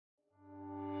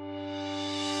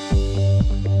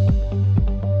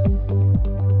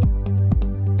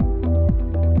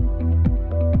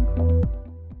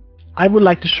I would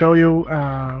like to show you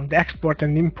the export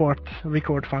and import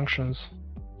record functions.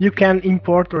 You can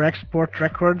import or export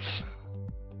records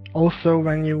also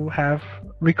when you have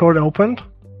record opened,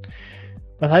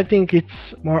 but I think it's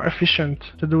more efficient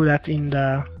to do that in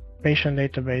the patient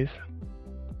database.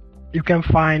 You can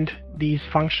find these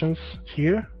functions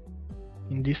here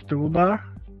in this toolbar.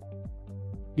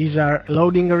 These are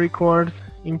loading a record,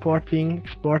 importing,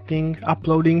 exporting,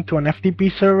 uploading to an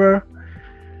FTP server,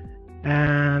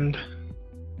 and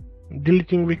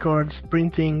deleting records,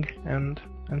 printing, and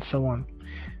so on.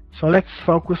 So let's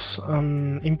focus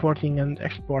on importing and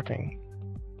exporting.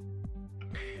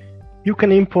 You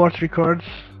can import records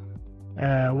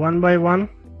one by one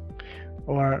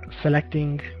or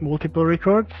selecting multiple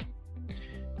records.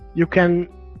 You can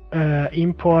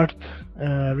import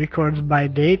records by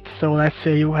date. So let's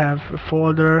say you have a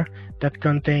folder that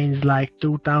contains like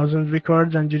 2000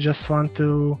 records and you just want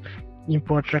to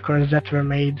import records that were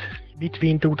made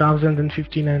between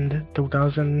 2015 and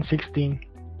 2016.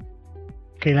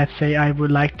 Okay, let's say I would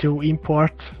like to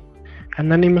import an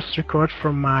anonymous record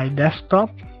from my desktop.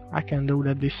 I can do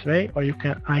that this way, or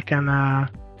I can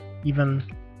even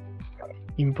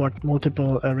import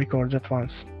multiple records at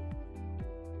once.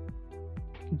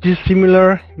 This is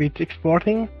similar with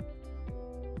exporting.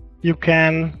 You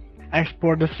can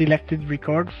export the selected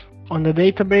records. On the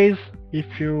database, if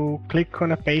you click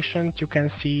on a patient, you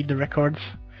can see the records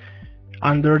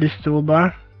under this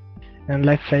toolbar. And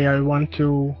let's say I want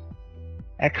to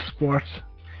export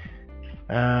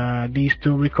these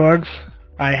two records.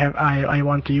 I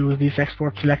want to use these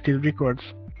export selected records,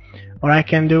 or I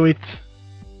can do it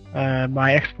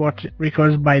by export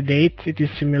records by date. It is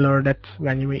similar that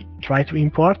when you try to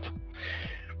import,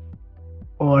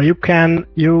 or you can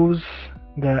use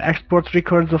the export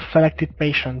records of selected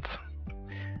patients.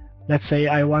 Let's say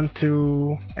I want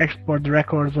to export the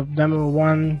records of demo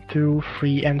 1, 2,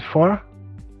 3, and 4.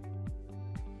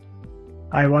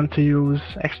 I want to use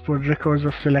export records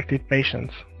of selected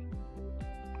patients.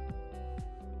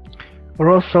 Or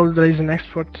also there is an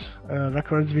export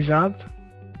records wizard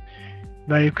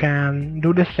where you can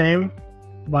do the same,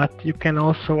 but you can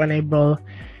also enable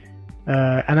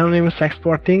anonymous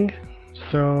exporting,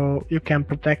 so you can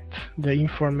protect the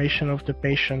information of the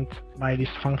patient by this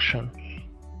function.